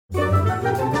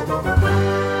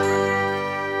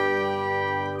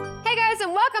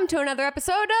welcome to another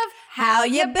episode of How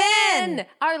Ya Been?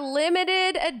 Our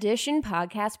limited edition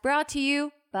podcast brought to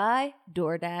you by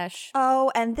DoorDash.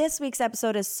 Oh, and this week's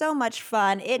episode is so much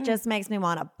fun. It just makes me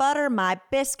want to butter my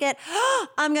biscuit.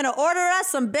 I'm going to order us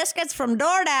some biscuits from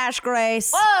DoorDash,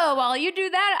 Grace. Whoa, while you do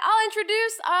that, I'll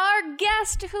introduce our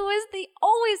guest, who is the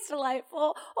always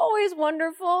delightful, always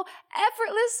wonderful,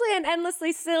 effortlessly and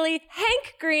endlessly silly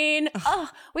Hank Green.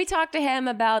 We talked to him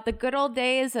about the good old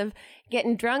days of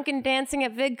getting drunk and dancing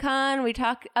at VidCon. We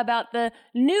talk about the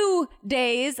new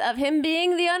days of him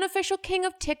being the unofficial king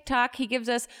of TikTok. He gives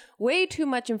us way too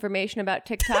much information about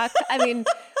TikTok. I mean,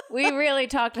 we really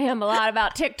talked to him a lot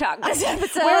about TikTok this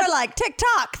episode. We were like,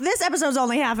 TikTok, this episode's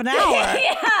only half an hour.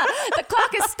 Yeah, the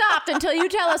clock is stopped until you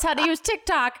tell us how to use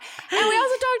TikTok. And we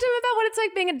also talked to him about what it's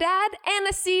like being a dad and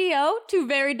a CEO, two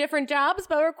very different jobs,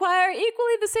 but require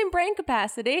equally the same brain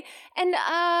capacity and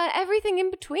everything in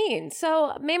between.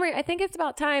 So, Mamrie, I think it's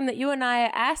about time that you and I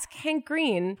ask Hank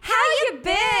Green, How you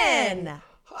been?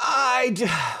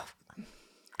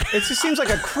 It just seems like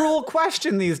a cruel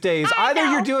question these days. Either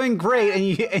you're doing great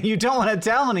and you don't want to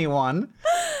tell anyone,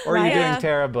 or you're doing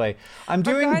terribly. I'm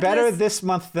doing better this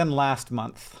month than last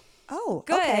month. Oh,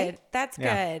 good. okay. That's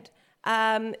good.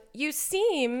 You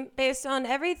seem, based on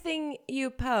everything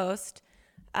you post,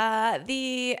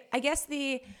 the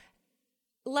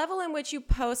level in which you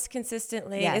post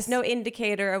consistently is no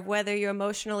indicator of whether you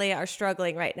emotionally are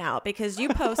struggling right now, because you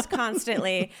post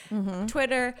constantly,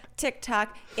 Twitter,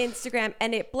 TikTok, Instagram,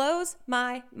 and it blows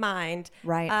my mind.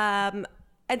 Right.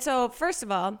 And so, first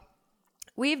of all,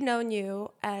 we've known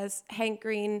you as Hank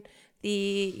Green,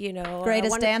 the,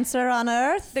 Greatest dancer on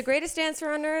earth. the greatest dancer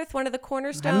on earth, one of the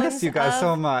cornerstones. I miss you guys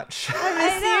so much.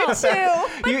 I know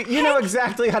too. You know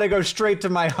exactly how to go straight to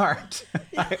my heart.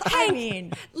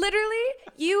 Literally,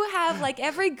 you have, like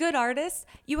every good artist,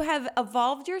 you have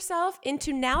evolved yourself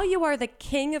into now you are the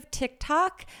king of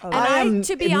TikTok. And I,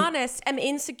 to be honest, am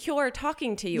insecure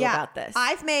talking to you about this.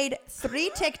 I've made 3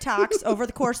 TikToks over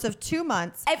the course of 2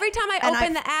 months. Every time I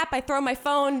open the app, I throw my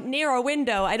phone near a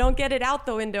window. I don't get it out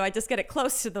the window. I just get it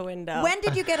close to the window. When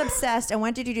did you get obsessed, and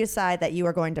when did you decide that you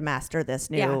were going to master this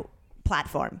new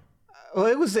platform? Well,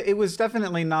 it was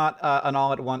definitely not an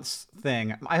all at once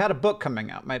thing. I had a book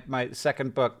coming out, my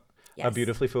second book, A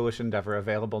Beautifully Foolish Endeavor,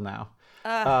 available now.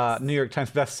 New York Times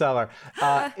bestseller.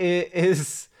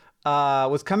 It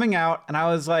was coming out, and I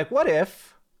was like, what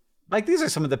if, like, these are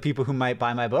some of the people who might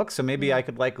buy my book, so maybe I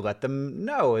could, like, let them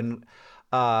know. And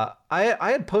I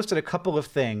had posted a couple of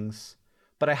things,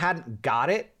 but I hadn't got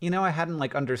it, I hadn't,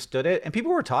 like, understood it. And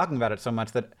people were talking about it so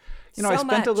much that, I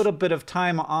spent a little bit of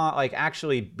time on, like,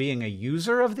 actually being a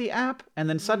user of the app. And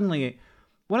then suddenly,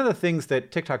 one of the things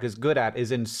that TikTok is good at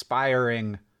is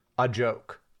inspiring a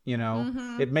joke,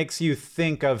 It makes you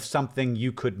think of something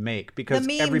you could make, because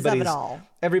the memes of it all.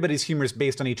 Everybody's humor is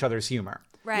based on each other's humor.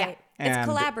 Right. Yeah. It's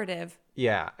And- collaborative.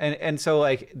 Yeah. And so,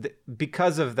 like,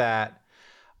 because of that,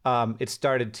 it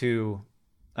started to...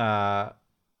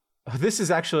 this is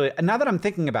actually, now that I'm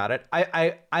thinking about it,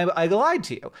 I lied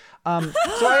to you.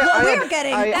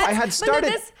 I had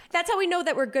started. That's how we know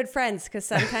that we're good friends, because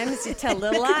sometimes you tell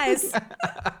little lies.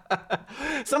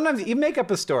 Sometimes you make up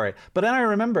a story, but then I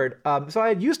remembered. So I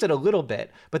had used it a little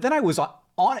bit, but then I was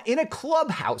in a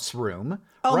Clubhouse room.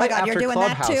 Oh right my God, after you're doing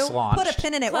that Clubhouse too? launched. Put a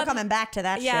pin in it. We're coming back to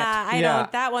that shit. Yeah, I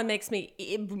don't. That one makes me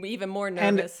even more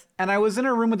nervous. And I was in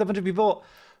a room with a bunch of people.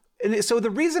 And so the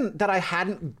reason that I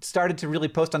hadn't started to really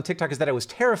post on TikTok is that I was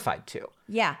terrified to.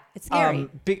 Yeah, it's scary.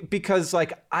 Because,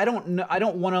 like, I don't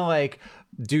want to, like,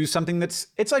 do something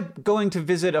it's like going to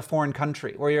visit a foreign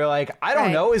country where you're like, I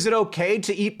don't know, is it okay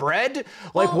to eat bread?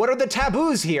 Like, what are the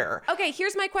taboos here? Okay,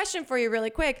 here's my question for you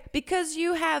really quick. Because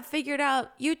you have figured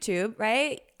out YouTube,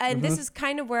 right? And this is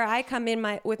kind of where I come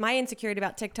in with my insecurity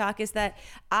about TikTok, is that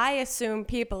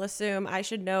people assume I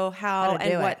should know how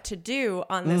and what to do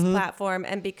on this platform.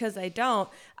 And because I don't,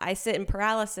 I sit in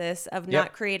paralysis of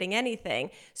not creating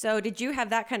anything. So did you have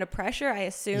that kind of pressure, I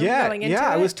assume, going into it? Yeah,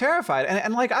 I was terrified.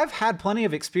 And like, I've had plenty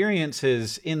of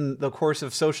experiences in the course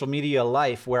of social media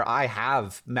life where I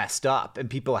have messed up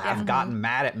and people have gotten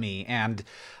mad at me. And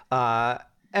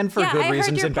for good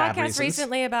reasons and bad reasons. I heard your podcast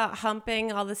recently about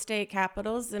humping all the state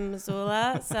capitals in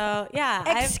Missoula. So,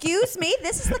 Excuse me?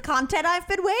 This is the content I've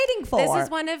been waiting for. This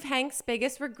is one of Hank's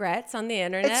biggest regrets on the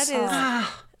internet.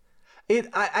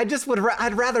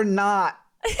 I'd rather not.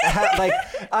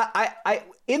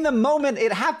 In the moment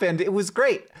it happened, it was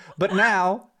great. But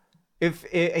now,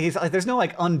 he's like, there's no,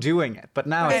 like, undoing it. But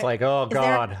now it's like, oh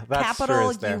God, that's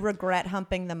capital you regret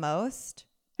humping the most?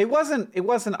 It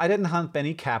wasn't, I didn't hump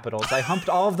any capitals. I humped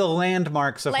all of the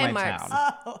landmarks of my town.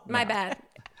 Oh, my bad.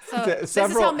 So this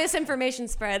is how misinformation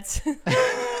spreads.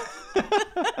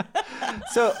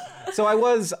 So I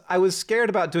was scared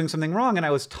about doing something wrong, and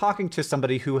I was talking to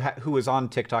somebody who was on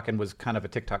TikTok and was kind of a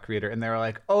TikTok creator, and they were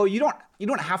like, "Oh, you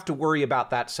don't have to worry about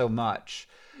that so much,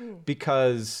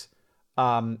 because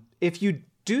if you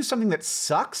do something that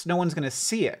sucks, no one's going to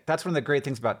see it. That's one of the great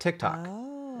things about TikTok."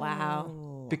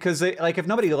 Wow. Because if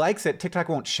nobody likes it, TikTok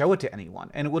won't show it to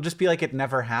anyone, and it will just be like it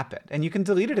never happened. And you can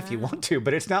delete it if you want to,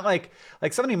 but it's not like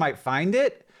somebody might find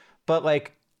it, but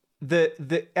like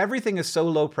the everything is so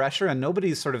low pressure, and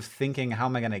nobody's sort of thinking, how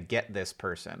am I going to get this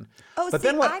person? Oh, but see,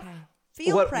 then what? I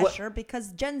feel pressure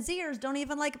because Gen Zers don't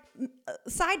even like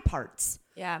side parts.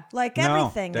 Yeah. Like No,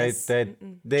 everything is they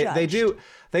judged. do.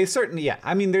 They certainly, yeah.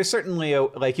 I mean, there's certainly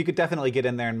like you could definitely get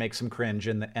in there and make some cringe,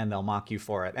 and they'll mock you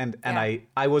for it. And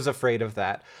I was afraid of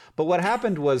that. But what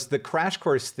happened was the Crash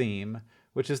Course theme,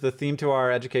 which is the theme to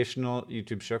our educational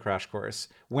YouTube show Crash Course,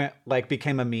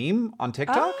 became a meme on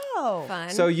TikTok. Oh, Fun.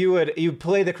 So you'd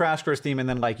play the Crash Course theme, and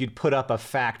then like you'd put up a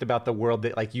fact about the world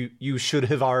that like you should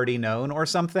have already known or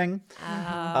something.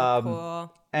 Oh,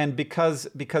 cool. And because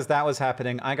that was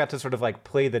happening, I got to sort of like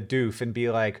play the doof and be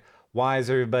like, why is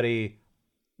everybody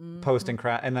posting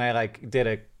Crash? And then I like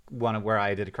did one where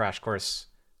I did a Crash Course.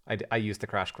 I used the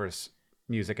Crash Course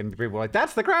music, and people were like,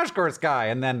 that's the Crash Course guy.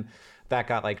 And then that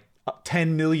got like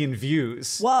 10 million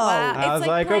views. whoa! Wow. And I was It's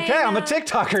like, like okay, I'm a playing,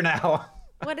 TikToker now.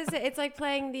 What is it? It's like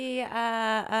playing the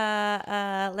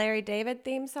Larry David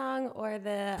theme song or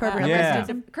the Curb Your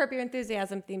Enthusiasm. Curb Your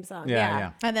Enthusiasm theme song.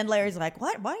 Yeah. And then Larry's like,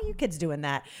 "What? Why are you kids doing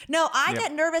that?" No, I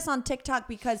get nervous on TikTok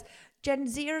because Gen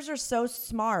Zers are so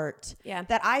smart. Yeah.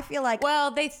 That I feel like Well,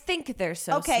 they think they're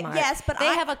so Okay, smart. yes, but they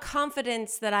I- have a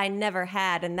confidence that I never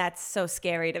had, and that's so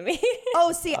scary to me.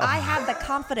 Oh, see, I have the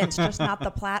confidence, just not the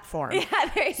platform. Yeah,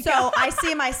 there you So go. I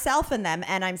see myself in them,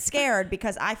 and I'm scared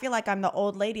because I feel like I'm the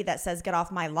old lady that says, "Get off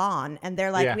my lawn," and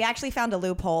they're like, Yeah. "We actually found a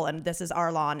loophole, and this is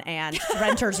our lawn, and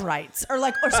renters' rights, or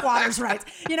squatters' rights."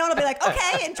 You know, it'll be like,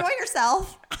 "Okay, enjoy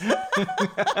yourself."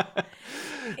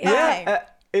 Yeah.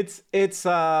 It's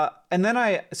and then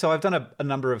I've done a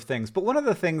number of things, but one of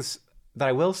the things that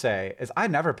I will say is I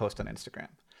never post on Instagram.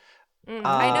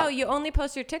 I know you only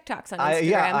post your TikToks on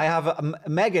Instagram. I have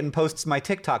Megan posts my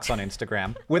TikToks on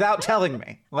Instagram without telling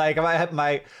me. Like I have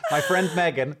my friend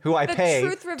Megan, who I The pay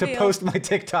truth to reveal. post my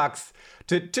TikToks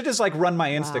to just like run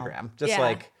my Instagram, just Yeah.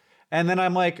 like, and then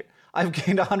I'm like, I've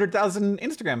gained 100,000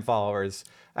 Instagram followers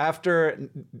after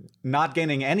not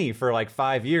gaining any for like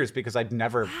 5 years because I'd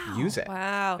never use it.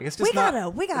 Wow. Like, it's We just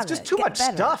gotta it's just too get much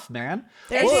better. stuff, man.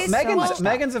 There's Well, so much stuff.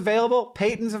 Megan's available.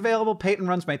 Peyton's available. Peyton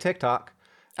runs my TikTok.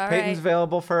 All Peyton's right.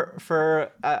 available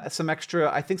for some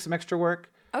extra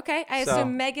work. Okay, I So-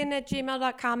 assume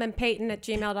Megan@gmail.com and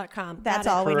Peyton@gmail.com. That's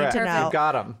Got it. all we need Correct. to know. You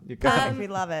got them. You got 'em. We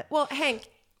love it. Well, Hank,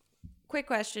 quick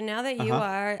question. Now that you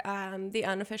are the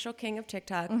unofficial king of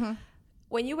TikTok,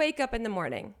 when you wake up in the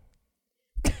morning,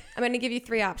 I'm going to give you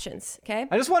 3 options, okay?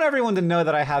 I just want everyone to know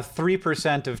that I have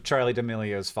 3% of Charlie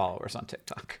D'Amelio's followers on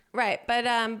TikTok. Right, but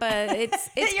it's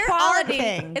You're quality. our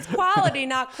king. It's quality,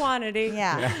 not quantity.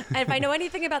 Yeah. And if I know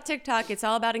anything about TikTok, it's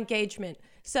all about engagement.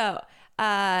 So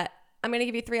I'm going to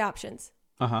give you 3 options.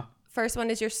 First one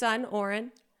is your son,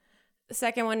 Oren. The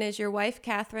second one is your wife,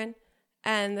 Catherine.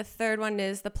 And the third one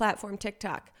is the platform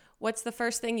TikTok. What's the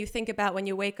first thing you think about when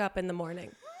you wake up in the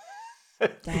morning?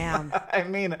 Damn. I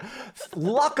mean,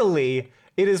 luckily,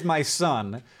 it is my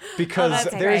son because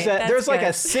that's there's great. there's like a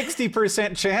That's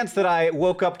 60% chance that I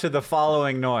woke up to the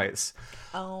following noise.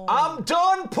 I'm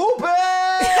done pooping.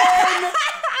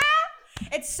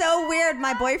 It's so weird.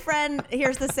 My boyfriend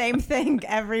hears the same thing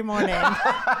every morning.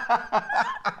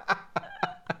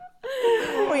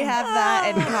 We have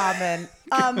that in common.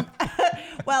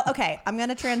 Well, okay. I'm going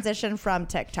to transition from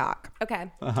TikTok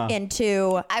Okay.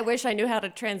 into I wish I knew how to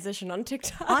transition on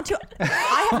TikTok. onto.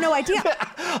 I have no idea.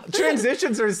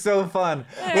 Transitions are so fun.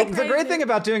 Well, the great crazy. thing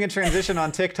about doing a transition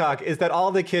on TikTok is that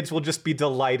all the kids will just be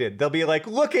delighted. They'll be like,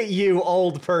 "Look at you,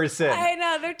 old person." I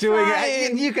know, they're doing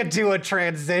trying. You could do a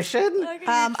transition. Look at you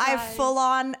I've trying. full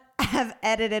on have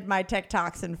edited my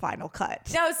TikToks in Final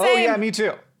Cut. No, same. Oh yeah, me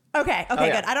too. Okay, yeah.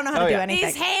 good. I don't know how to Oh, do yeah. anything.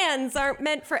 These hands aren't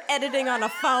meant for editing on a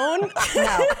phone.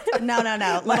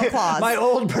 No. Little claws. My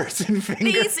old person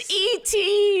fingers. These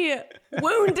ET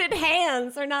wounded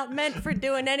hands are not meant for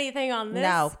doing anything on this.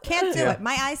 No, can't do Yeah. it.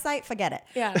 My eyesight, forget it.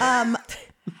 Yeah.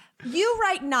 You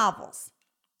write novels.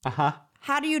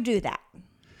 How do you do that?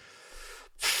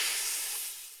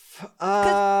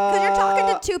 Because you're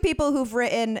talking to 2 people who've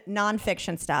written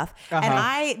nonfiction stuff.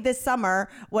 And this summer,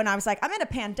 when I was like, I'm in a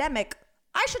pandemic,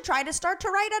 I should try to start to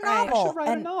write a Right. novel. I should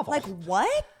write a novel. Like,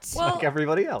 what? Well, like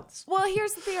everybody else. well,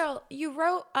 here's the deal. You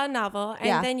wrote a novel, and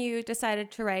Yeah. then you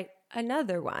decided to write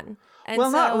another one. And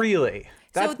Well, not so- really.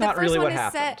 So That's the not first really one what is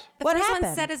happened. set. The What first one's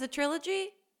happened? set as a trilogy.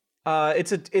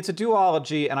 It's a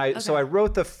duology, and I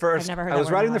wrote the first. never heard I that was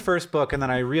word in writing my the first book, and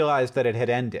then I realized that it had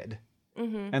ended,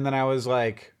 and then I was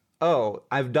like, "Oh,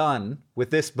 I've done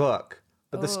with this book."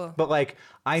 But like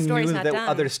I Story's knew not that done.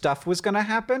 other stuff was going to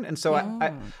happen, and so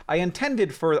I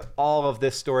intended for all of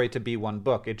this story to be one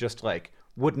book. It just like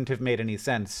wouldn't have made any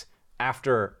sense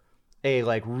after a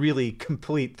like really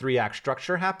complete 3-act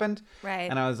structure happened. Right.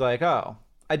 And I was like, "Oh,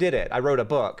 I did it. I wrote a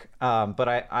book."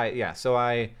 But so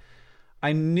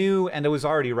I knew, and I was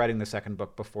already writing the second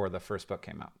book before the first book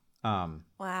came out.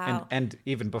 Wow. And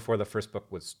even before the first book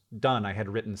was done, I had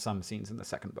written some scenes in the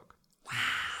second book.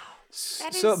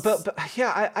 That So, is- but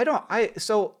yeah,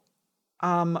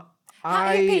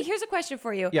 Okay, here's a question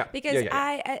for you. Yeah, Because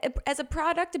yeah. as a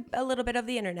product, a little bit of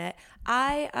the internet,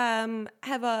 I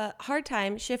have a hard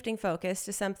time shifting focus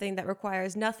to something that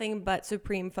requires nothing but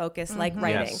supreme focus, like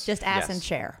writing. Yes. Just ass and Yes.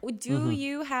 chair. Do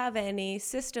you have any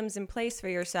systems in place for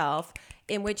yourself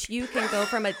in which you can go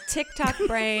from a TikTok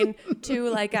brain to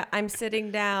like I'm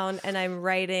sitting down and I'm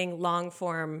writing long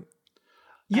form?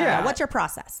 yeah. What's your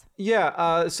process?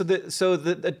 Yeah. So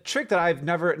the trick that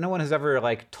no one has ever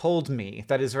like told me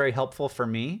that is very helpful for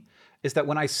me is that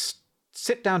when I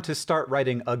sit down to start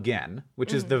writing again,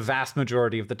 which is the vast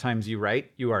majority of the times you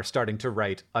write, you are starting to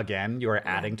write again. You are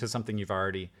adding to something you've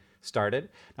already started.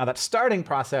 Now that starting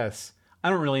process, I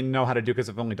don't really know how to do because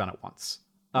I've only done it once.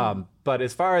 But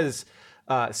as far as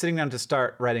sitting down to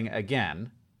start writing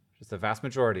again, which is the vast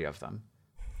majority of them,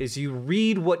 is you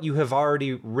read what you have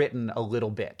already written a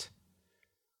little bit.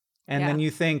 And then Yeah.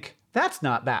 you think, that's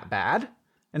not that bad.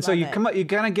 And so Love you it. come up, you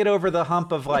kind of get over the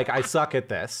hump of like, I suck at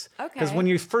this. Because Okay. when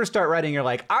you first start writing, you're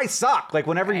like, I suck. Like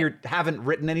whenever you haven't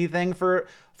written anything for a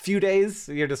few days,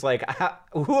 you're just like,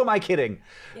 who am I kidding?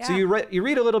 So Yeah. you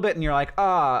read a little bit and you're like,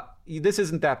 this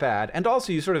isn't that bad. And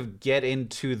also you sort of get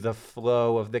into the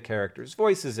flow of the characters'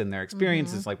 voices and their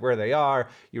experiences, like where they are.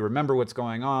 You remember what's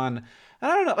going on.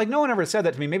 And I don't know, like no one ever said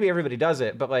that to me. Maybe everybody does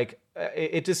it, but like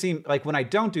it just seemed like when I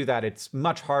don't do that, it's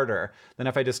much harder than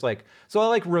if I just like, so I'll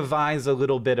like revise a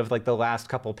little bit of like the last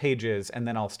couple pages and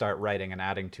then I'll start writing and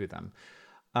adding to them.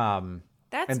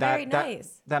 That's And very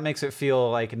nice. That makes it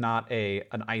feel like not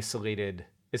an isolated,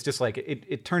 it's just like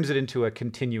it turns it into a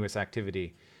continuous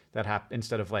activity that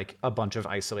instead of like a bunch of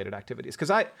isolated activities.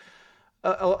 Because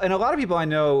and a lot of people I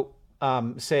know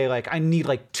say like, I need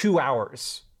like 2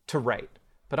 hours to write.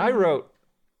 But I wrote,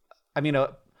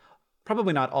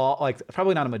 probably not all, like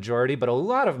probably not a majority, but a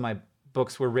lot of my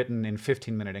books were written in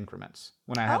 15-minute increments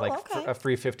when I had a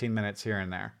free 15 minutes here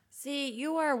and there. See,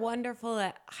 you are wonderful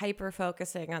at hyper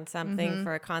focusing on something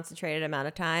for a concentrated amount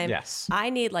of time. Yes.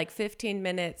 I need like 15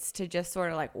 minutes to just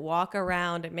sort of like walk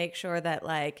around and make sure that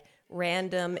like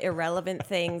random irrelevant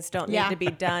things don't need to be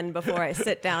done before I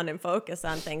sit down and focus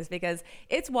on things, because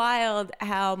it's wild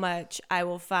how much I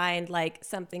will find like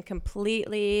something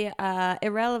completely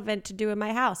irrelevant to do in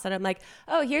my house. And I'm like,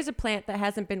 oh, here's a plant that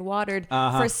hasn't been watered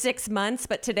for 6 months,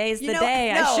 but today's the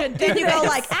day I should do Then you go this.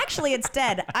 like, actually,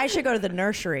 instead, I should go to the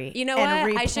nursery. You know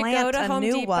and what? I should go replant to a Home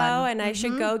new Depot one. and I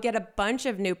should go get a bunch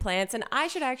of new plants, and I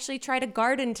should actually try to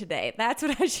garden today. That's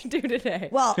what I should do today.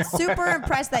 Well, super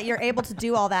impressed that you're able to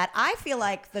do all that. I feel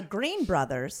like the Green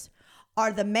brothers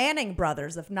are the Manning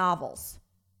brothers of novels.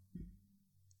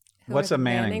 What's are a the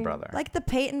Manning Manning? brother? Like the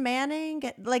Peyton Manning,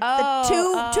 like Oh,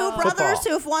 the two brothers Football.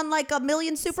 who have won like 1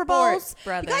 million Super Bowls. Sports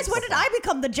brothers. You guys, when did I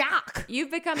become the jock? You've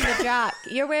become the jock.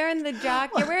 You're wearing the jock.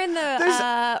 You're wearing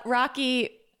the Rocky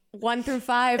 1 through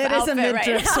 5 It is a outfit midriff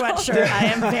right now. sweatshirt. I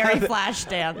am very flash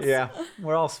dance. Yeah,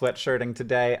 we're all sweatshirting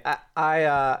today.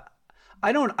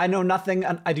 I know nothing.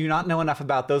 I do not know enough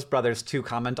about those brothers to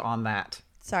comment on that.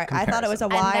 Sorry, I thought it was a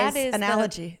comparison. And wise that is the-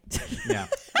 analogy. Yeah.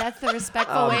 That's the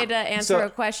respectful way to answer so a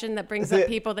question that brings the- up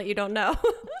people that you don't know.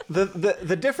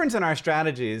 The difference in our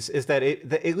strategies is that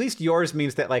at least yours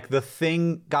means that like the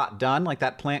thing got done, like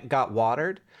that plant got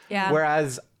watered. Yeah.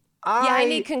 Whereas I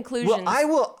need conclusions.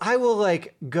 Well, I will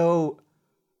like go.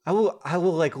 I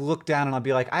will like look down and I'll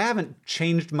be like, I haven't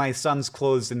changed my son's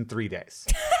clothes in 3 days.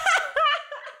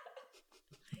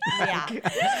 Yeah.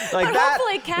 Like But that.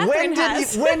 hopefully Catherine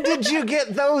has. When did you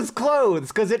get those clothes?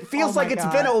 Because it feels Oh my like it's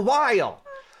God. been a while.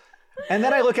 And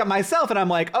then I look at myself and I'm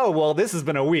like, oh well, this has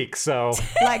been a week. So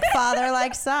Like father,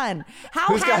 like son.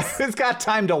 who's got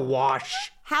time to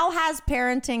wash? How has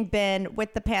parenting been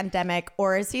with the pandemic,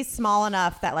 or is he small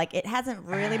enough that like it hasn't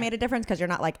really made a difference because you're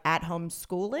not like at home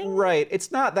schooling? Right.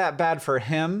 It's not that bad for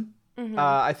him.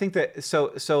 I think that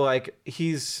so like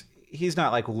he's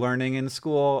not like learning in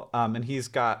school, and he's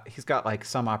got like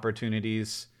some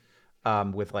opportunities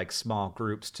with like small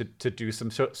groups to do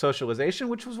some socialization,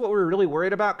 which was what we were really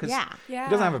worried about, because he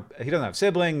doesn't have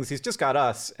siblings. He's just got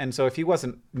us, and so if he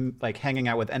wasn't like hanging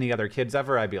out with any other kids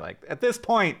ever, I'd be like, at this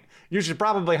point, you should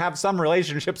probably have some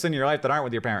relationships in your life that aren't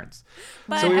with your parents.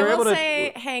 But so we were I will able to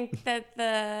say, Hank, that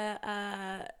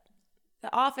the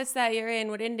office that you're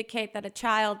in would indicate that a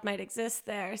child might exist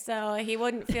there, so he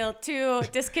wouldn't feel too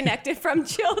disconnected from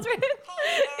children.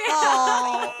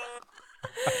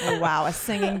 Oh, wow, a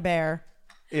singing bear.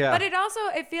 Yeah. But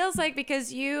it feels like,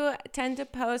 because you tend to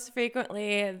post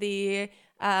frequently the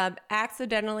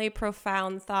accidentally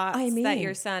profound thoughts that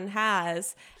your son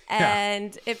has.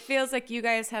 And it feels like you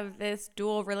guys have this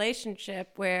dual relationship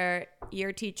where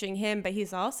you're teaching him, but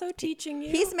he's also teaching you.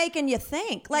 He's making you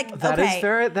think. Like, that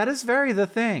is very the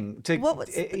thing.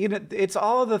 It's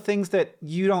all of the things that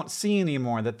you don't see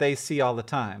anymore that they see all the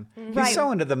time. Right. He's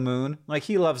so into the moon. Like,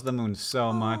 he loves the moon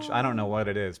so much. I don't know what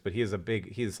it is, but he's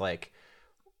like he's a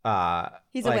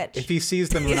witch. If he sees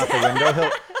the moon out the window,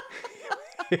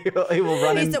 he will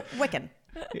run in. He's a Wiccan.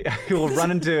 He will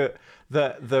run into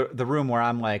the room where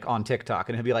I'm like on TikTok,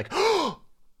 and he'll be like, oh,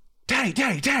 Daddy,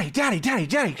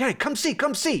 come see.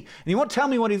 And he won't tell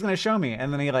me what he's going to show me.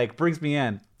 And then he like brings me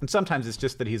in. And sometimes it's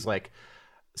just that he's like,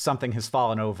 something has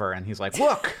fallen over, and he's like,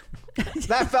 look,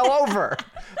 that fell over.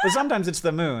 But sometimes it's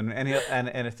the moon, and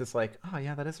it's just like, oh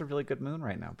yeah, that is a really good moon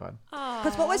right now, bud.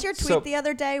 Because what was your tweet the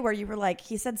other day where you were like,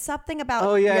 he said something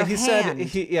about he hand.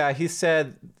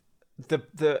 said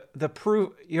the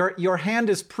proof, your hand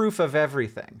is proof of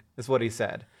everything, is what he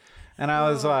said. And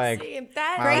I was like,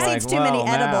 Grace eats too many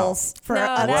edibles for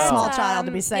a small child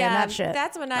to be saying that shit.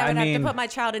 That's when I would have to put my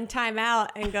child in timeout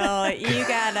and go, you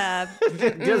gotta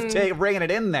just bringing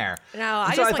it in there. No,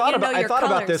 I just want you to know your thought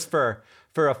colors. about this for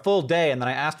a full day, and then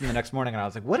I asked him the next morning, and I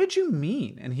was like, what did you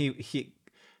mean? And he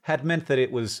had meant that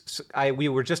it was, we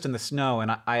were just in the snow,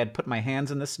 and I had put my hands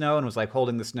in the snow and was like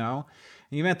holding the snow.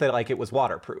 And you meant that like it was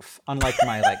waterproof, unlike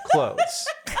my like clothes.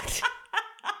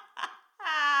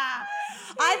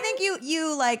 I think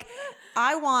you like,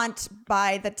 I want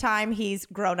by the time he's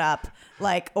grown up,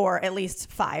 like, or at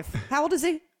least 5. How old is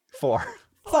he? 4.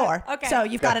 4. Okay. So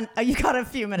you've got a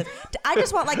few minutes. I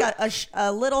just want like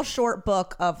a little short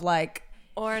book of like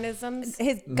Organisms.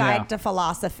 his guide to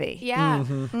philosophy. Yeah.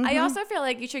 Mm-hmm. I also feel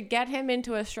like you should get him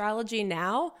into astrology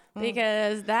now,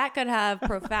 because that could have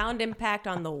profound impact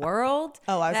on the world.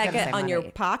 Oh, I was that gonna say on money. your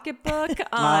pocketbook,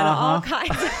 on all kinds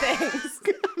of things.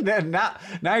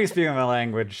 now you're speaking my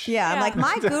language. Yeah, I'm Yeah. like,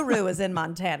 my guru is in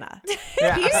Montana.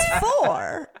 Yeah. He's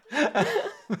 4.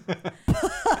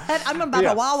 But I'm about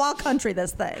to wild, wild country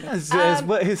this thing.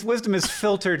 His wisdom is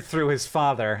filtered through his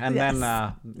father, and Yes.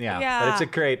 then Yeah. but it's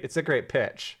a great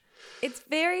pitch. It's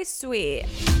very sweet.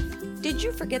 Did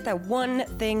you forget that one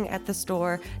thing at the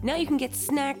store? Now you can get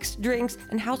snacks, drinks,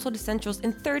 and household essentials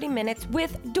in 30 minutes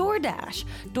with DoorDash.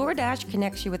 DoorDash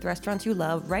connects you with restaurants you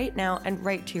love right now and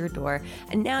right to your door.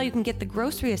 And now you can get the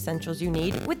grocery essentials you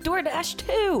need with DoorDash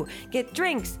too. Get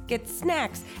drinks, get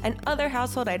snacks, and other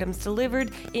household items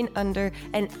delivered in under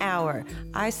an hour.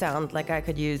 I sound like I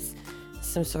could use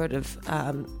some sort of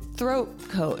throat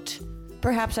coat.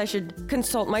 Perhaps I should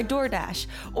consult my DoorDash.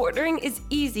 Ordering is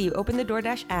easy. You open the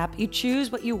DoorDash app, you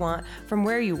choose what you want from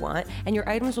where you want, and your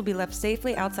items will be left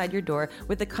safely outside your door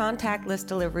with the contactless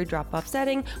delivery drop-off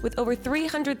setting. With over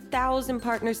 300,000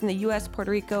 partners in the US, Puerto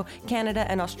Rico, Canada,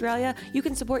 and Australia, you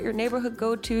can support your neighborhood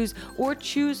go-tos or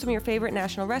choose from your favorite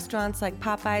national restaurants like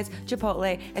Popeyes,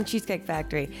 Chipotle, and Cheesecake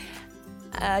Factory.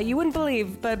 You wouldn't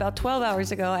believe, but about 12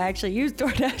 hours ago, I actually used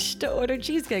DoorDash to order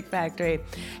Cheesecake Factory.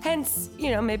 Hence,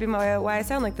 maybe why I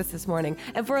sound like this morning.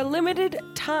 And for a limited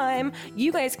time,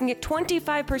 you guys can get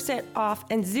 25% off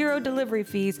and 0 delivery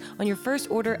fees on your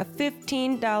first order of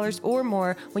 $15 or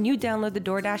more when you download the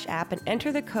DoorDash app and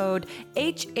enter the code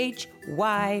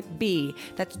HHYB.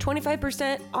 That's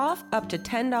 25% off up to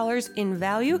 $10 in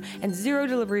value and 0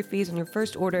 delivery fees on your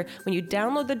first order when you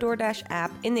download the DoorDash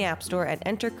app in the App Store and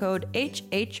enter code HHYB.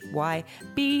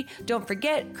 Don't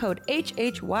forget code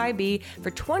HHYB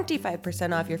for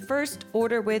 25% off your first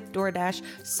order with DoorDash.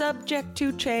 Subject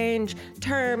to change.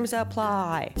 Terms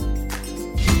apply.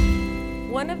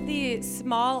 One of the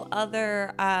small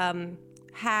other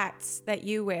hats that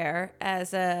you wear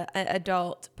as an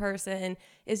adult person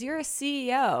is you're a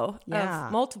CEO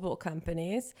of multiple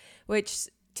companies, which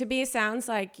to me sounds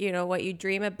like, what you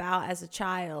dream about as a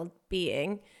child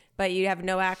being, but you have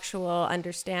no actual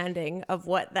understanding of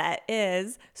what that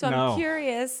is. So I'm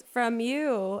curious from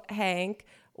you, Hank,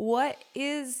 what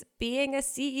is being a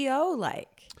CEO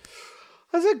like?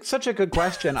 That's such a good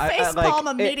question. Face palm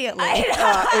immediately.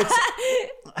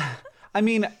 I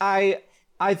mean, I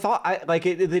thought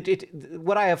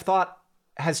what I have thought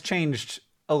has changed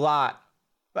a lot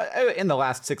in the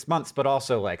last 6 months, but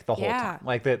also like the whole time.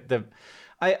 Like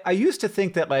I used to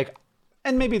think that like,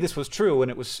 and maybe this was true when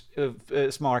it was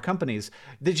smaller companies,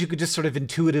 that you could just sort of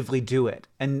intuitively do it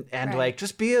and like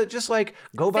just go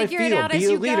by feel, be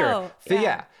a leader.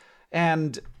 Yeah.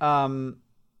 And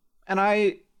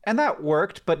that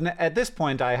worked, but at this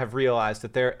point, I have realized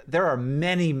that there are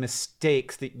many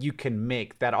mistakes that you can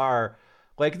make that are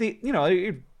like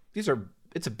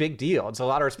it's a big deal. It's a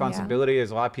lot of responsibility.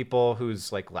 There's a lot of people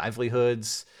whose like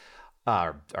livelihoods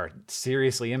are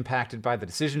seriously impacted by the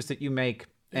decisions that you make,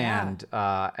 and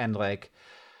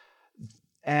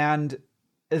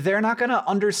they're not going to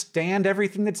understand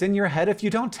everything that's in your head if you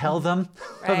don't tell them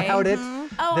about it. Oh,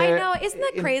 I know. Isn't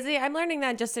that crazy? I'm learning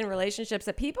that just in relationships,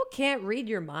 that people can't read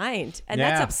your mind. And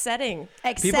that's upsetting.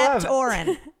 Except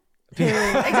Oren.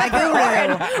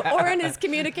 Oren is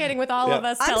communicating with all of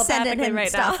us telepathically sending him right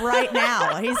stuff now. right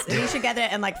now. He should get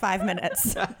it in like 5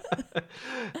 minutes.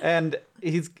 And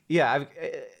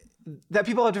that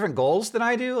people have different goals than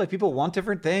I do. Like people want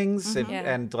different things,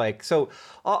 and like so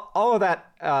all of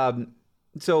that.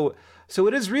 So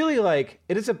it is really like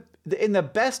in the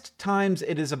best times,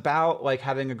 it is about like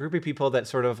having a group of people that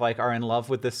sort of like are in love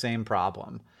with the same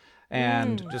problem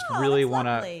and just really want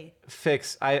to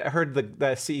fix. I heard the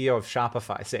CEO of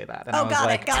Shopify say that, and I was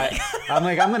like,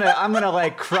 I'm gonna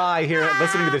like cry here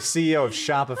listening to the CEO of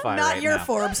Shopify. Not right your now.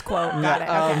 Forbes quote. Got it.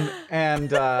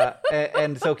 Okay.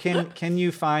 And so can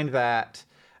you find that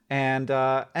and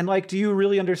like, do you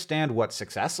really understand what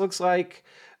success looks like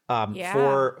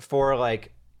for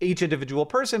like each individual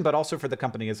person, but also for the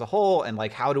company as a whole, and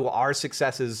like how do our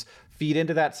successes feed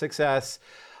into that success,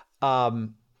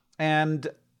 and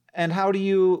how do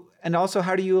you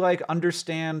like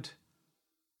understand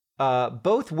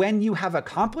both when you have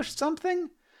accomplished something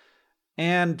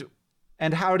and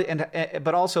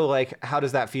but also like how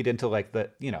does that feed into like the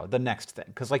next thing,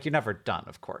 because like you're never done,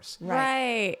 of course.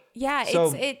 Right. Yeah.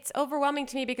 So, it's overwhelming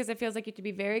to me because it feels like you have to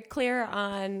be very clear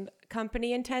on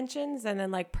company intentions and then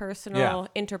like personal,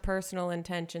 interpersonal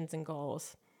intentions and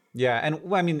goals. Yeah, and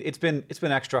well, I mean, it's been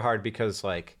extra hard because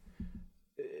like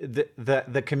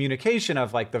the communication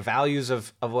of like the values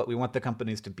of what we want the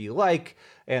companies to be like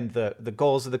and the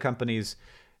goals of the companies.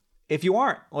 If you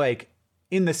aren't like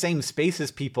in the same space as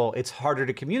people, it's harder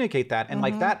to communicate that. And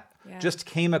like that just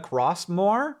came across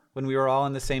more when we were all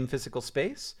in the same physical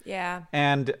space. Yeah.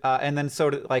 And then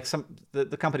sort of like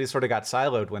the companies sort of got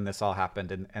siloed when this all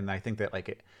happened. And I think that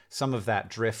like some of that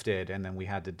drifted, and then we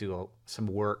had to do some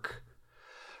work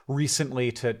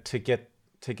recently to get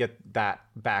that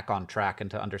back on track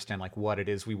and to understand like what it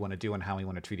is we want to do and how we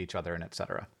want to treat each other and et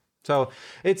cetera. So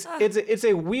it's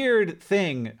a weird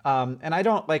thing, and I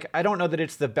don't know that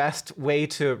it's the best way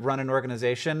to run an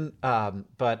organization,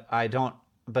 but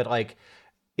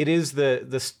it is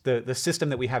the system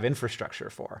that we have infrastructure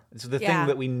for. It's the thing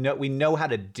that we know how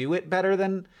to do it better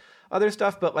than other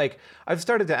stuff. But like I've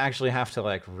started to actually have to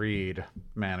like read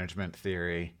management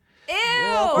theory.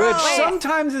 Ew! Which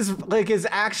sometimes is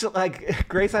actually like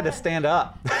Grace had to stand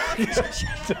up.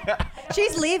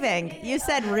 She's leaving. You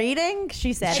said reading.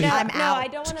 She said, "I'm out." No, I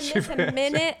don't want to miss a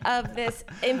minute of this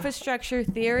infrastructure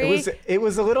theory. It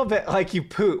was a little bit like you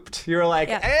pooped. You were like,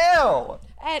 "Ew."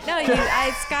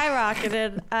 I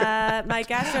skyrocketed my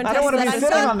gastrointestinal. I don't want to be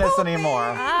sitting on this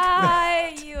anymore.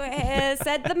 You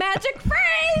said the magic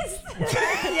phrase.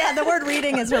 Yeah, the word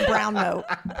reading is her brown note.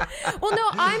 Well, no,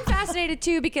 I'm fascinated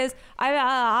too because I'm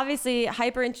obviously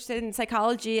hyper interested in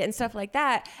psychology and stuff like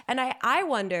that. And I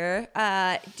wonder,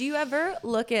 do you ever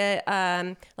look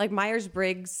at like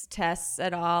Myers-Briggs tests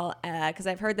at all? Because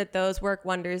I've heard that those work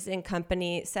wonders in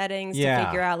company settings to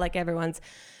figure out like everyone's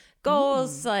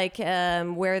goals, like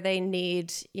where they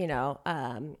need,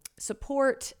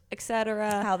 support,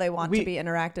 etc. How they want to be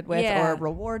interacted with or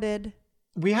rewarded.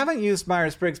 We haven't used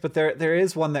Myers-Briggs, but there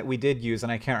is one that we did use, and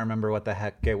I can't remember what the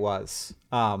heck it was.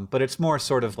 But it's more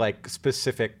sort of like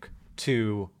specific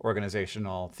to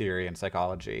organizational theory and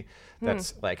psychology.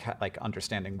 That's like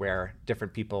understanding where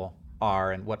different people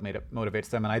are and what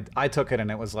motivates them. And I took it, and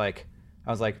it was like, I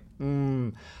was like,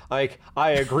 like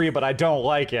I agree, but I don't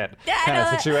like it kind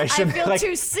of situation. I feel like,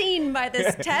 too seen by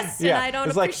this test, and I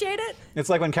don't appreciate it. It's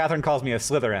like when Catherine calls me a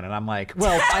Slytherin, and I'm like,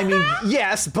 well, I mean,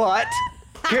 yes, but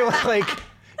you're like, you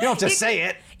don't have to say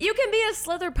it. You can be a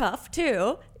Slitherpuff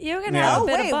too. You can have a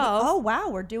bit of both. Oh wow,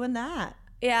 we're doing that.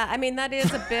 Yeah, I mean that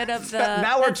is a bit of the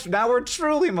now we're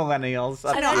truly millennials.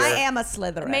 I know, I am a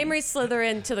Slytherin. Mamrie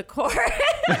Slytherin to the core.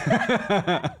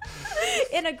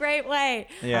 In a great way.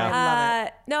 Yeah. I love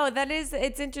it. No,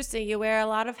 it's interesting. You wear a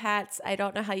lot of hats. I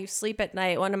don't know how you sleep at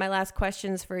night. One of my last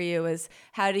questions for you is,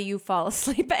 how do you fall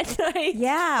asleep at night?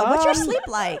 Yeah. What's your sleep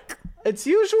like? It's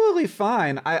usually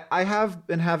fine. I have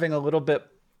been having a little bit.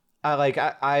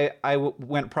 I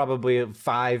went probably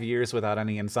 5 years without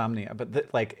any insomnia, but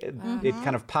it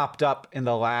kind of popped up in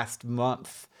the last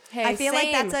month. Hey, I feel like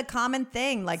same. that's a common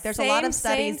thing. Like there's a lot of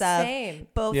studies same.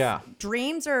 of both Yeah.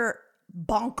 dreams are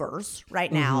bonkers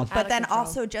right now, but then control.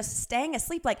 also just staying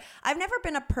asleep. Like I've never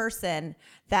been a person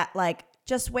that like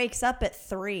just wakes up at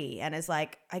 3 and is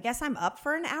like, I guess I'm up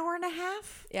for an hour and a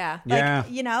half. Yeah. Like, Yeah.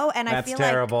 you know, and I That's feel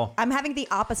terrible. like I'm having the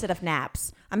opposite of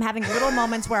naps. I'm having little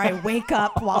moments where I wake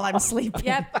up while I'm sleeping.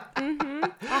 Yep.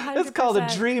 Mm-hmm. It's called a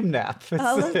dream nap.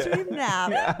 A little dream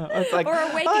nap. It's like, Or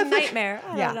a waking nightmare.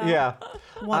 I don't know. Yeah.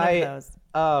 One of those.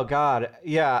 Oh God.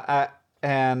 Yeah.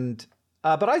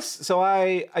 But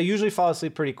I usually fall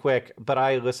asleep pretty quick, but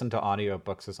I listen to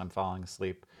audiobooks as I'm falling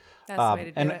asleep. That's the way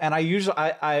to do it. And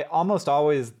I almost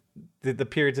always the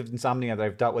periods of insomnia that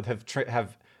I've dealt with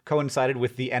have coincided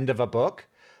with the end of a book.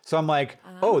 So I'm like,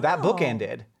 oh, that book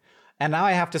ended. And now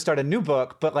I have to start a new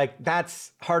book, but like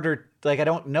that's harder. Like I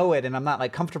don't know it and I'm not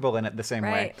like comfortable in it the same way.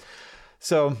 Right.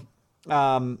 So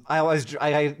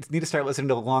I need to start listening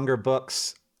to longer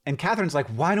books. And Catherine's like,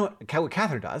 why don't what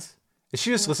Catherine does is she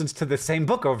just listens to the same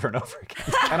book over and over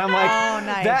again. And I'm like, Oh,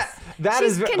 nice. that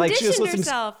She's is like she just conditioned listens.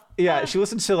 herself. Yeah, she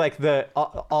listens to like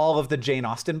all of the Jane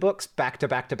Austen books back to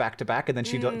back to back to back, and then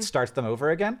she starts them over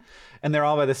again. And they're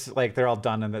all they're all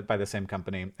done by the same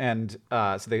company, and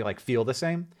so they like feel the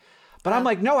same. But I'm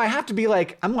like, no, I have to be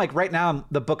like, I'm like right now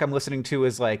the book I'm listening to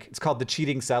is like, it's called The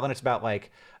Cheating Cell, and it's about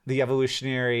like the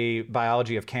evolutionary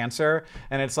biology of cancer.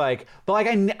 And it's like, but like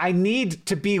I need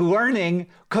to be learning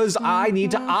because I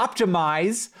need to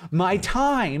optimize my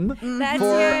time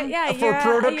for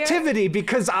productivity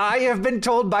because I have been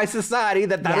told by society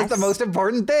that is the most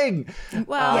important thing.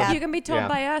 Well, you can be told yeah.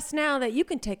 by us now that you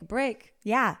can take a break.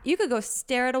 Yeah. You could go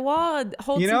stare at a wall and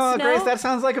hold You some know, snow. Grace, that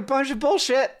sounds like a bunch of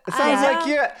bullshit. It sounds know. like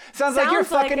you're Sounds like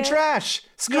fucking it. trash.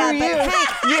 Screw Yeah,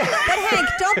 you. but Hank,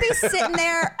 don't be sitting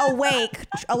there awake,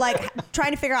 like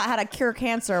trying to figure out how to cure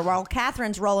cancer while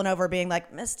Catherine's rolling over being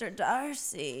like, Mr.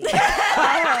 Darcy.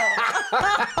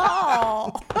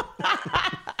 Oh.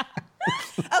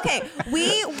 Okay,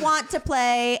 we want to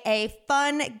play a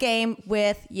fun game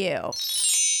with you.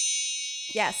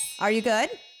 Yes. Are you good?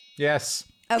 Yes.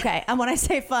 Okay, and when I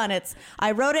say fun, it's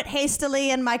I wrote it hastily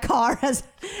in my car as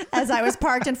I was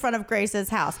parked in front of Grace's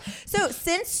house. So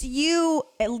since you,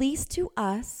 at least to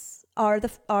us, are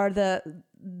the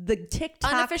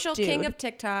TikTok Unofficial dude, king of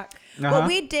TikTok. what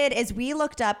we did is we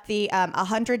looked up the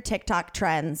 100 TikTok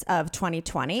trends of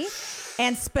 2020,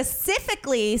 and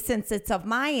specifically, since it's of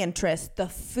my interest, the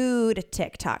food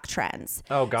TikTok trends.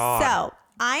 Oh, God. So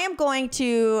I am going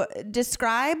to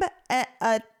describe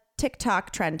a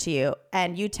TikTok trend to you,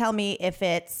 and you tell me if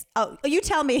it's you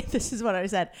tell me if this is what I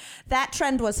said, that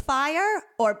trend was fire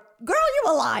or girl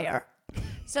you a liar.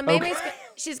 So maybe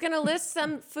she's going to list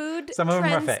some food Some of them are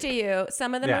trends fake. to you.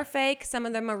 Some of them Yeah. are fake. Some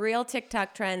of them are real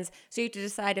TikTok trends. So you have to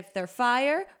decide if they're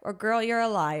fire or girl, you're a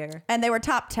liar. And they were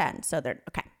top 10, so they're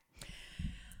okay.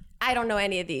 I don't know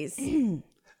any of these.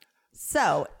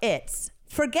 So it's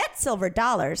forget silver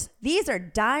dollars. These are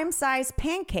dime-sized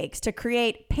pancakes to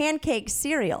create pancake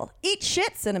cereal. Eat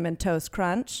shit, Cinnamon Toast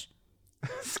Crunch.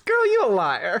 Girl, you a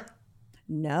liar.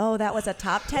 No, that was a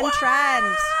top 10 trend.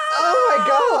 Oh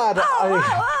my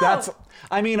God.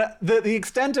 I mean, the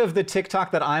extent of the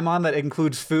TikTok that I'm on that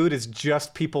includes food is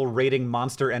just people rating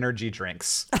Monster Energy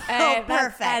drinks. Hey,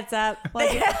 perfect. That's up. Well,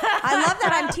 I love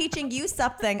that I'm teaching you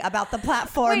something about the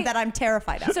platform Wait. that I'm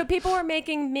terrified of. So people were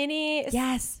making mini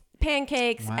Yes.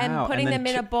 pancakes Wow, and putting and then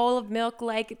them in a bowl of milk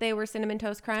like they were Cinnamon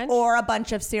Toast Crunch. Or a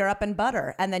bunch of syrup and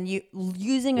butter, and then you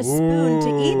using a spoon to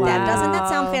eat them. Doesn't that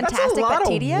sound That's fantastic a lot but of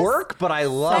tedious? work, but I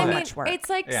love I it. mean, much work. it's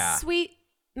like Yeah. sweet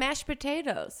mashed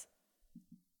potatoes.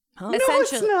 No,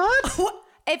 it's not.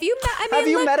 If you, I mean, Have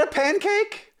you look- met a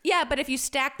pancake? Yeah, but if you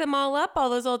stack them all up, all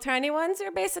those little tiny ones,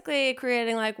 they're basically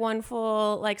creating like one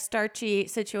full like starchy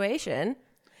situation.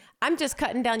 I'm just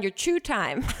cutting down your chew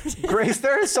time. Grace,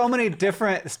 there are so many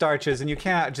different starches, and you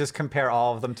can't just compare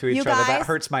all of them to each You other. That guys-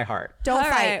 hurts my heart. Don't All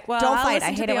fight. right, well, Don't I'll fight. listen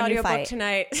I to hate the it when you audiobook fight.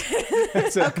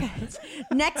 tonight.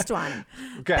 Next one.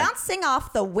 Okay. Bouncing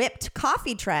off the whipped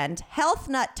coffee trend, health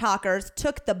nut talkers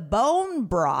took the bone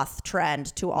broth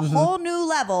trend to a whole new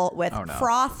level with Oh, no.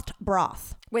 frothed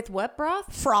broth. With what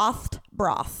broth? Frothed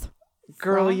broth.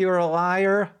 Girl, you're a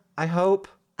liar. I hope.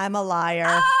 I'm a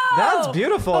liar. That's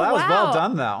beautiful. That was well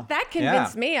done, though. That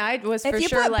convinced me. I was If for you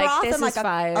sure put like, broth this in like is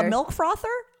fire. a milk frother,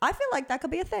 I feel like that could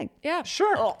be a thing. Yeah.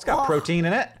 Sure. It's got protein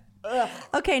in it.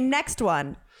 Okay, next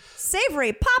one.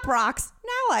 Savory Pop Rocks.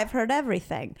 Now I've heard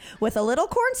everything. With a little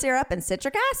corn syrup and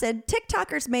citric acid,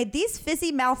 TikTokers made these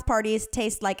fizzy mouth parties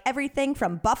taste like everything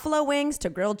from buffalo wings to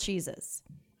grilled cheeses.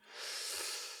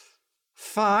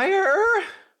 Fire.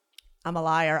 I'm a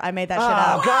liar. I made that shit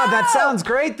Oh, up. God, that sounds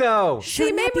great, though. See,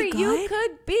 Shouldn't that maybe be you good?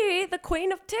 could be the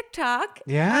queen of TikTok.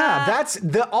 Yeah, that's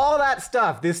all that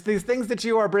stuff. These things that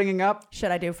you are bringing up.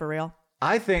 Should I do for real?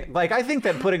 I think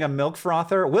that putting a milk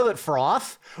frother, will it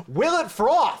froth? Will it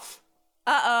froth?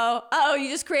 Uh-oh, you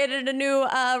just created a new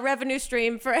revenue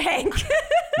stream for Hank.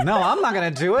 No, I'm not gonna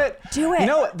do it. Do it. You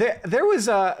know, there was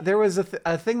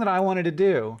a thing that I wanted to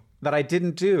do that I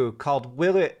didn't do called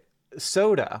Will It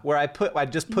Soda, where I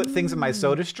just put things in my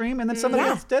soda stream and then somebody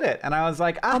else did it, and I was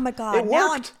like, Oh my God. it Now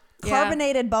worked.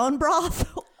 carbonated bone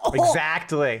broth. Oh.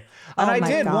 Exactly. And Oh I my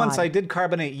did God. once. I did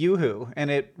carbonate Yoo-hoo, and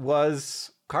it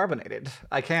was carbonated.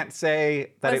 I can't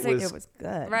say that it was. It was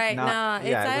good. Right, Not- no,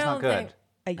 yeah, it's, it was I not don't good.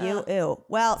 think. Ew.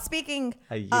 Well, speaking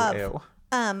A of yoo-ew.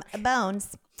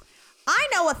 bones, I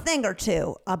know a thing or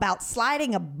two about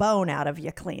sliding a bone out of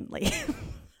you cleanly.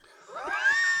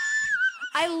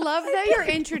 I love that you're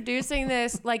introducing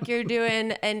this like you're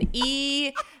doing an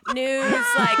E! News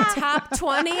like top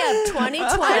 20 of 2020.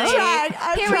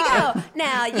 I'm Here we go.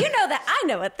 Now, you know that I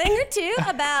know a thing or two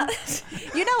about.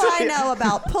 You know I know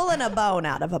about pulling a bone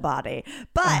out of a body,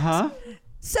 but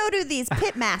so do these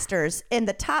pit masters in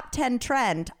the top 10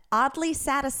 trend, oddly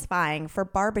satisfying for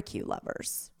barbecue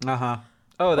lovers.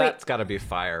 Oh, that's got to be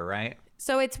fire, right?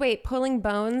 So it's pulling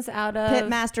bones out of. Pit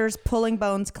masters pulling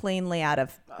bones cleanly out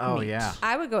of Oh meat. yeah.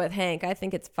 I would go with Hank. I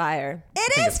think it's fire.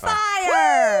 It think is it's fire.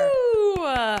 fire.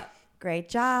 Ooh. Great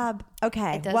job.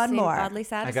 Okay, It does one seem more. oddly I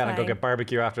satisfying. gotta go get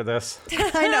barbecue after this.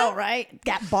 I know, right?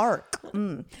 Got bark.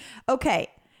 Okay,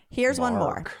 here's one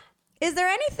more. Bark. Is there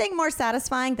anything more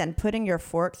satisfying than putting your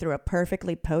fork through a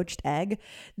perfectly poached egg?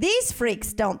 These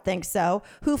freaks don't think so,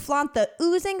 who flaunt the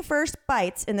oozing first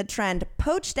bites in the trend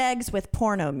poached eggs with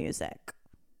porno music.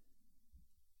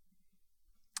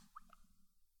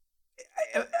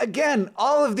 Again,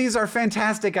 all of these are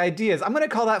fantastic ideas. I'm gonna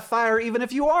call that fire, even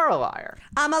if you are a liar.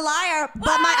 I'm a liar,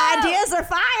 but my ideas are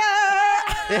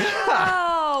fire.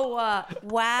 Oh,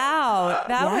 wow.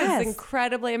 That Yes. was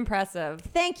incredibly impressive.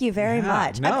 Thank you very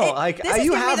much. No, this has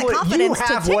you given me have the what confidence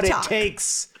to it TikTok.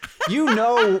 takes. You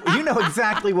know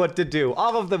exactly what to do.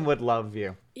 All of them would love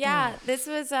you. Yeah, this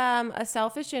was a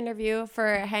selfish interview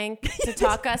for Hank to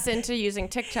talk us into using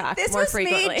TikTok This more was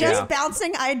frequently. me just Yeah.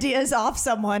 bouncing ideas off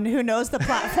someone who knows the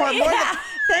platform more than.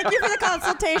 Thank you for the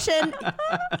consultation.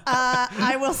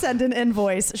 I will send an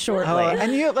invoice shortly.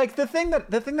 And you like the thing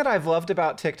that I've loved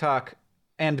about TikTok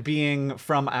and being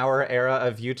from our era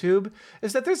of YouTube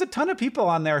is that there's a ton of people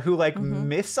on there who like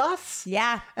miss us.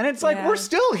 Yeah. And it's like Yeah. we're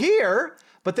still here,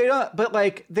 but they don't. But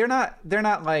like they're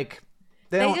not like.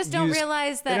 They just don't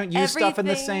realize that they don't use stuff in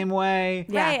the everything- same way.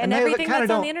 Right, and they everything kinda that's on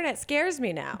don't- the internet scares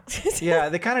me now. Yeah,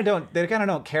 they kind of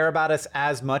don't care about us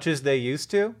as much as they used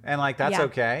to, and like that's Yeah.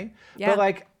 okay. Yeah.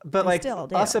 But like still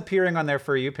do. us appearing on their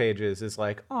For You pages is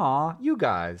like, aw, you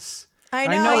guys. I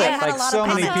know, I that had a like lot so of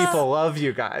many comments. people love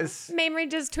you guys. Mamrie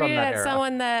just From tweeted that at era.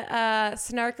 someone that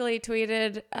snarkily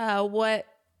tweeted, what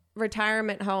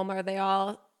retirement home are they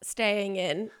all staying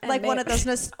in? And Like one of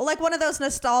those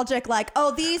nostalgic, like,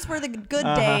 oh, these were the good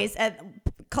days at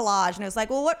collage. And it was like,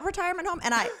 well, what retirement home?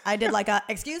 And I did like a,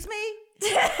 excuse me?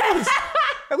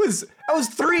 That was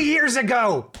 3 years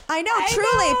ago. I know,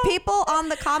 truly, people on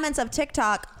the comments of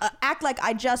TikTok act like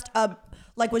I just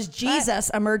was Jesus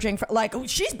emerging from, like, oh,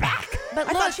 she's back. But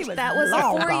I look, thought she was that was a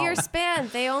long 4-year gone. span.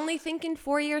 They only think in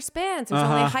 4-year spans. It was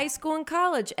only high school and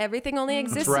college. Everything only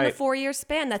exists in a right. 4-year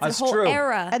span. That's That's a whole true.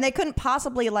 era. And they couldn't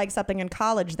possibly like something in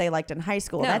college they liked in high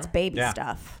school. No. That's baby Yeah.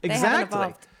 stuff. They haven't Exactly.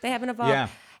 evolved. They haven't evolved. Yeah.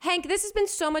 Hank, this has been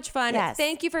so much fun. Yes.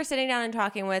 Thank you for sitting down and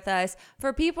talking with us.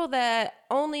 For people that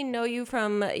only know you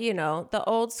from, the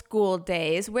old school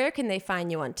days, where can they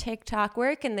find you on TikTok?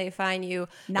 Where can they find you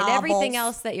and everything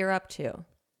Novels. else that you're up to?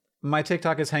 My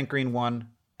TikTok is Hank Green 1.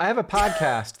 I have a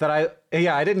podcast that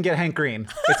I didn't get Hank Green.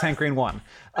 It's Hank Green 1.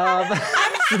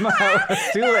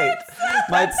 Too late.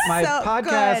 My so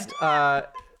podcast.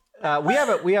 We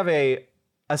have a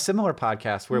similar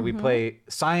podcast where we play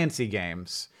sciencey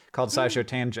games called SciShow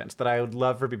Tangents that I would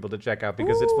love for people to check out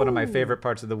because it's one of my favorite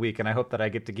parts of the week, and I hope that I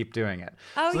get to keep doing it.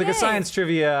 Oh, it's like yay. a science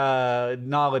trivia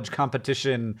knowledge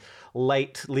competition,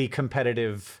 lightly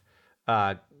competitive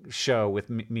show with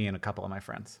me and a couple of my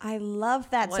friends. I love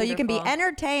that. So you can be Wonderful.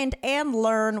 entertained and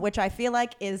learn, which I feel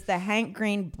like is the Hank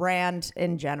Green brand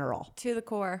in general. To the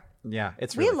core. Yeah,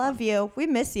 it's We really love you. We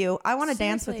miss you. I want to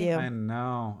dance with Seriously. you.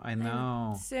 I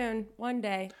know. Soon, one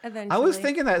day, eventually. I was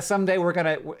thinking that someday we're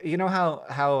gonna, you know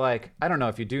how like, I don't know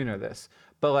if you do know this,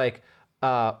 but like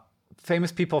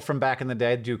famous people from back in the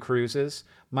day do cruises.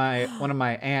 One of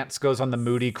my aunts goes on the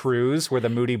Moody cruise, where the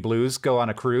Moody Blues go on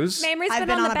a cruise. Mamrie's I've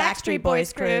been on the Backstreet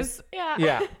Boys cruise. Yeah.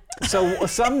 Yeah. So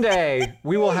someday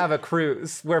we will have a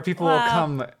cruise where people will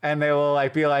come and they will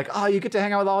like be like, oh, you get to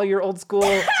hang out with all your old school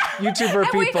YouTuber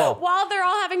And people. while they're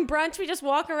all having brunch, we just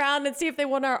walk around and see if they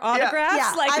want our autographs.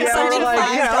 Yeah, Like, I'm it's so such many a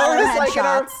fun- $5 we're just like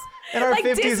headshots. in our Like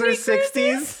 50s Disney or 60s.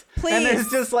 cruises? And there's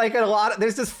Please. just like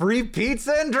there's just free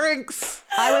pizza and drinks.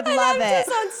 I would And love I'm it. just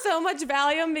on so much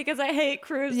Valium because I hate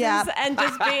cruises Yeah. and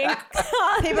just being.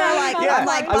 People are like, Yeah, I'm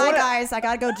like, I bye wanna- guys, I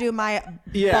gotta go do my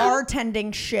Yeah.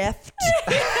 bartending shift.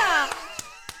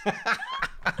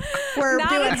 We're Not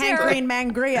doing a Hank terror- Green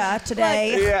Mangria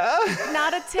today. Yeah.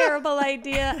 Not a terrible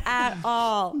idea at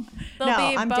all. There'll No,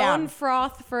 be I'm bone down.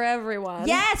 froth for everyone.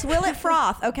 Yes, will it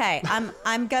froth? Okay,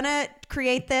 I'm gonna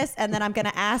create this and then I'm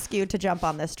gonna ask you to jump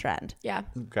on this trend. Yeah.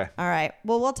 Okay. All right.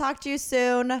 Well, we'll talk to you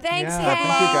soon. Thanks, Yeah, Hank.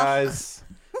 thank you guys.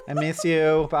 I miss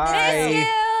you. Bye. Miss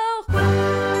you.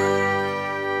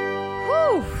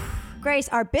 Whew. Grace,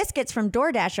 our biscuits from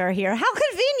DoorDash are here. How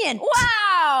convenient.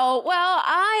 Wow. Well,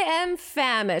 I am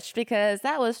famished because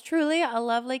that was truly a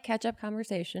lovely catch-up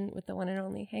conversation with the one and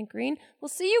only Hank Green. We'll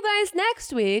see you guys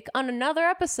next week on another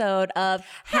episode of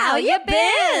How You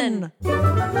Been?